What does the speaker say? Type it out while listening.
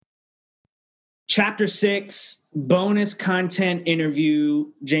Chapter 6, bonus content interview.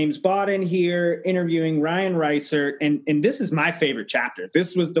 James Bodden here interviewing Ryan Reisert. And this is my favorite chapter.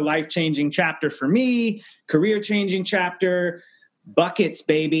 This was the life-changing chapter for me, career-changing chapter. Buckets,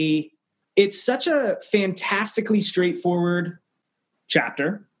 baby. It's such a fantastically straightforward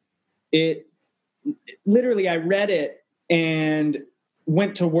chapter. It literally, I read it and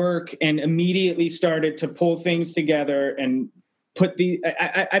went to work and immediately started to pull things together and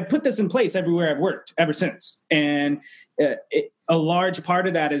I put this in place everywhere I've worked ever since. And a large part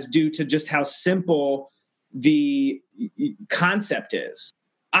of that is due to just how simple the concept is.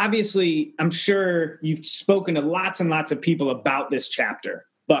 Obviously, I'm sure you've spoken to lots and lots of people about this chapter,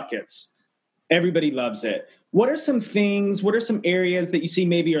 buckets. Everybody loves it. What are some areas that you see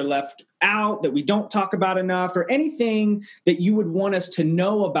maybe are left out that we don't talk about enough, or anything that you would want us to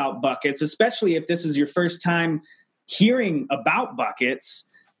know about buckets, especially if this is your first time hearing about buckets?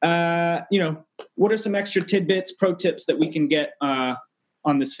 What are some extra tidbits, pro tips that we can get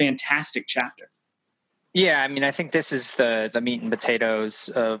on this fantastic chapter? Yeah, I mean, I think this is the meat and potatoes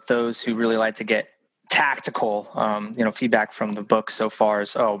of those who really like to get tactical. Feedback from the book so far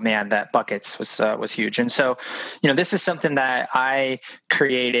is, oh man, that buckets was huge. And so, this is something that I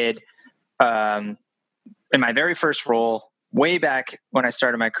created in my very first role. Way back when I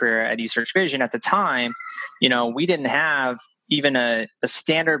started my career at eSearch Vision. At the time, we didn't have even a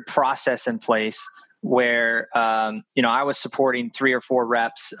standard process in place where, I was supporting 3 or 4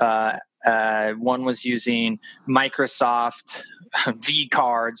 reps. One was using Microsoft V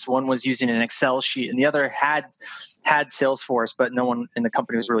cards, one was using an Excel sheet, and the other had Salesforce, but no one in the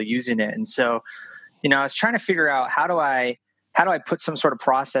company was really using it. And so, I was trying to figure out how do I put some sort of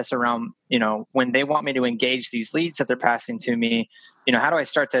process around, when they want me to engage these leads that they're passing to me, how do I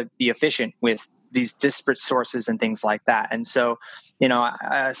start to be efficient with these disparate sources and things like that? And so,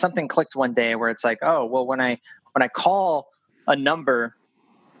 something clicked one day where it's like, oh, well, when I call a number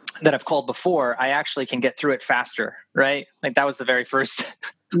that I've called before, I actually can get through it faster, right? Like that was the very first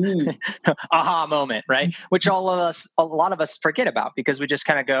aha moment, right? Which a lot of us forget about, because we just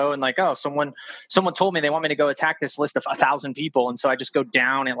kind of go and like, oh, someone told me they want me to go attack this list of 1,000 people. And so I just go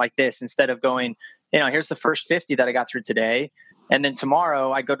down it like this, instead of going, here's the first 50 that I got through today. And then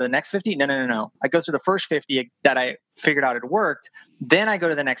tomorrow I go to the next 50. No. I go through the first 50 that I figured out it worked. Then I go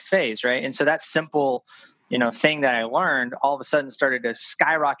to the next phase, right? And so that simple, thing that I learned all of a sudden started to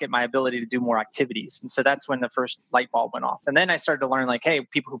skyrocket my ability to do more activities. And so that's when the first light bulb went off. And then I started to learn like, hey,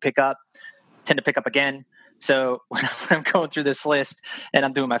 people who pick up tend to pick up again. So when I'm going through this list and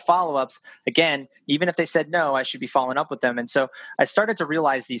I'm doing my follow-ups, again, even if they said no, I should be following up with them. And so I started to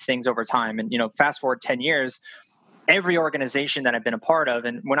realize these things over time. And, fast forward 10 years, every organization that I've been a part of,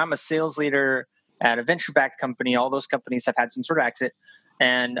 and when I'm a sales leader at a venture-backed company, all those companies have had some sort of exit.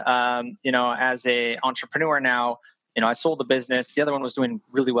 And, as a entrepreneur now, I sold the business. The other one was doing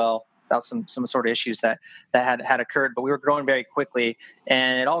really well without some sort of issues that had occurred, but we were growing very quickly.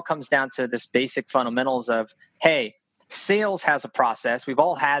 And it all comes down to this basic fundamentals of, hey, sales has a process. We've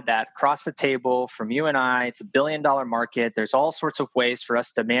all had that across the table from you and I. It's $1 billion market. There's all sorts of ways for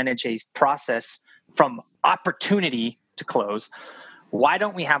us to manage a process from opportunity to close. Why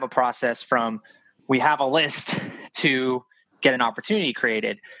don't we have a process from we have a list to get an opportunity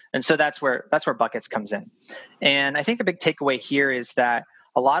created? And so that's where buckets comes in. And I think the big takeaway here is that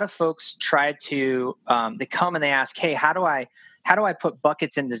a lot of folks try to they come and they ask, hey, how do I put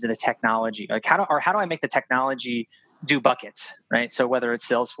buckets into the technology? Like how do I make the technology do buckets, right? So whether it's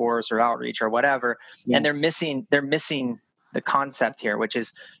Salesforce or Outreach or whatever, and they're missing the concept here, which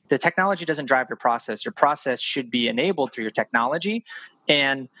is the technology doesn't drive your process. Your process should be enabled through your technology.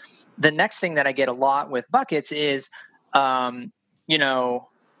 And the next thing that I get a lot with buckets is,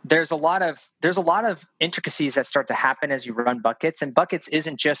 there's a lot of intricacies that start to happen as you run buckets. And buckets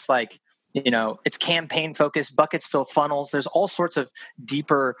isn't just like, it's campaign focused. Buckets fill funnels. There's all sorts of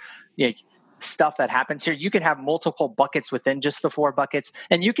deeper stuff that happens here. You can have multiple buckets within just the 4 buckets,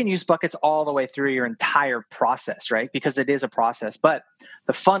 and you can use buckets all the way through your entire process, right? Because it is a process. But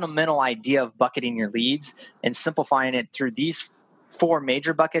the fundamental idea of bucketing your leads and simplifying it through these 4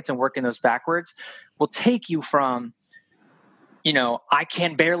 major buckets and working those backwards will take you from, I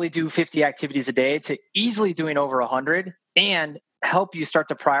can barely do 50 activities a day to easily doing over 100, and help you start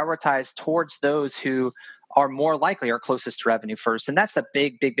to prioritize towards those who are more likely or closest to revenue first. And that's the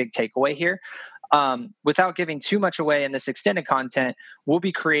big takeaway here. Without giving too much away in this extended content, we'll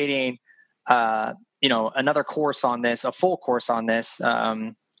be creating, another course on this, a full course on this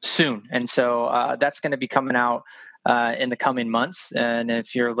soon. And so that's going to be coming out in the coming months. And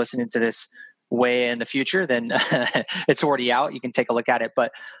if you're listening to this way in the future, then it's already out. You can take a look at it.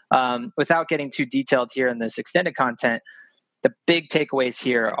 But without getting too detailed here in this extended content, the big takeaways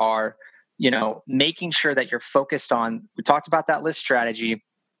here are, making sure that you're focused on, we talked about that list strategy,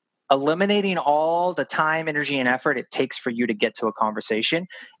 eliminating all the time, energy, and effort it takes for you to get to a conversation.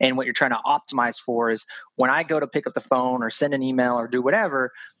 And what you're trying to optimize for is when I go to pick up the phone or send an email or do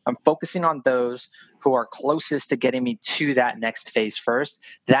whatever, I'm focusing on those who are closest to getting me to that next phase first.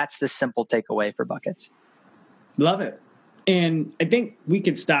 That's the simple takeaway for buckets. Love it. And I think we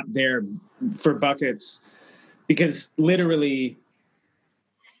could stop there for buckets, because literally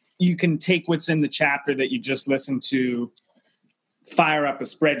you can take what's in the chapter that you just listened to, fire up a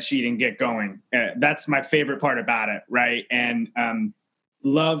spreadsheet and get going. That's my favorite part about it, right? And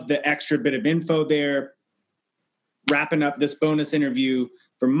love the extra bit of info there. Wrapping up this bonus interview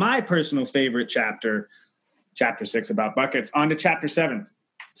for my personal favorite chapter 6 about buckets. On to chapter 7.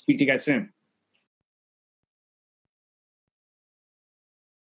 Speak to you guys soon.